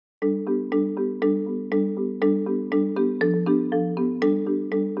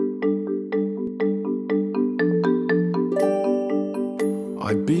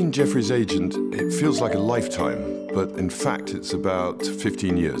Being Geoffrey's agent, it feels like a lifetime, but in fact it's about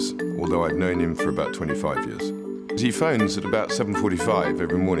 15 years, although I've known him for about 25 years. He phones at about 7:45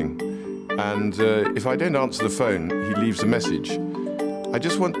 every morning, and if I don't answer the phone, he leaves a message. I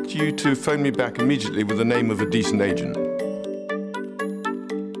just want you to phone me back immediately with the name of a decent agent.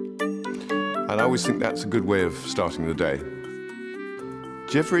 And I always think that's a good way of starting the day.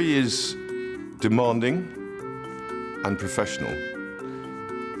 Geoffrey is demanding and professional.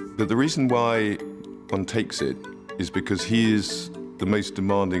 But the reason why one takes it is because he is the most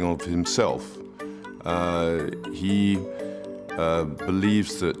demanding of himself. He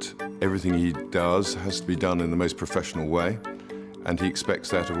believes that everything he does has to be done in the most professional way, and he expects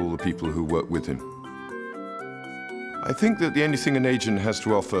that of all the people who work with him. I think that the only thing an agent has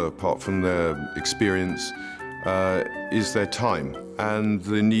to offer, apart from their experience, is their time and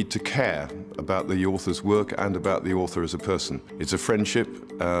the need to care about the author's work and about the author as a person. It's a friendship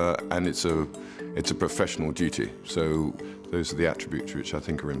and it's a professional duty. So those are the attributes which I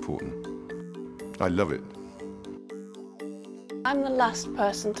think are important. I love it. I'm the last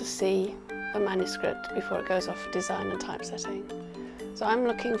person to see a manuscript before it goes off for design and typesetting. So I'm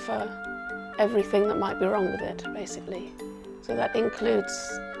looking for everything that might be wrong with it, basically. So that includes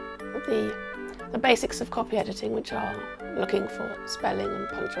the basics of copy editing, which are looking for spelling and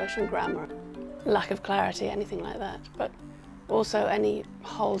punctuation, grammar, lack of clarity, anything like that. But also any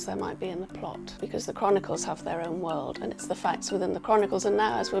holes there might be in the plot, because the Chronicles have their own world, and it's the facts within the Chronicles. And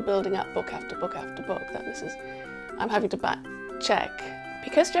now, as we're building up book after book after book, that I'm having to back check.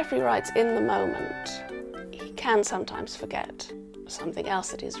 Because Geoffrey writes in the moment, he can sometimes forget something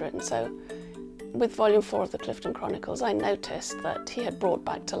else that he's written. So with volume 4 of the Clifton Chronicles, I noticed that he had brought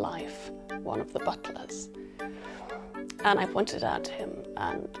back to life one of the butlers. And I pointed it out to him,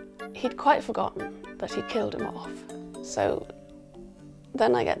 and he'd quite forgotten that he'd killed him off. So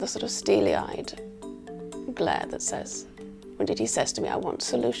then I get the sort of steely-eyed glare that says, indeed he says to me, I want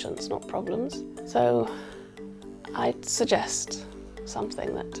solutions, not problems. So I suggest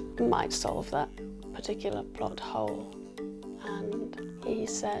something that might solve that particular plot hole. And he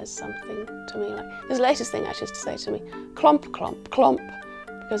says something to me like, his latest thing actually is to say to me, clomp, clomp, clomp,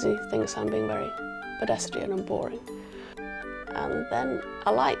 because he thinks I'm being very pedestrian and boring. And then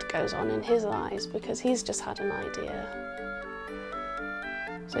a light goes on in his eyes because he's just had an idea.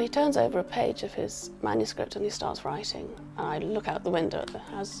 So he turns over a page of his manuscript and he starts writing. And I look out the window at the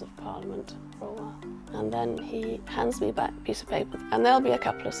Houses of Parliament for a while. And then he hands me back a piece of paper, and there'll be a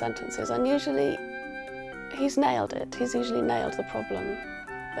couple of sentences. And usually he's nailed it. He's usually nailed the problem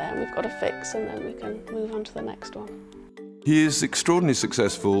there, and we've got a fix, and then we can move on to the next one. He is extraordinarily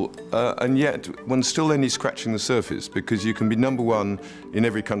successful, and yet one's still only scratching the surface, because you can be #1 in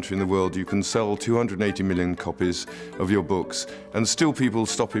every country in the world, you can sell 280 million copies of your books, and still people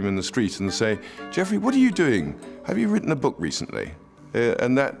stop him in the street and say, Geoffrey, what are you doing? Have you written a book recently?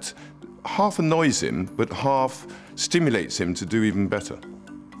 And that half annoys him, but half stimulates him to do even better.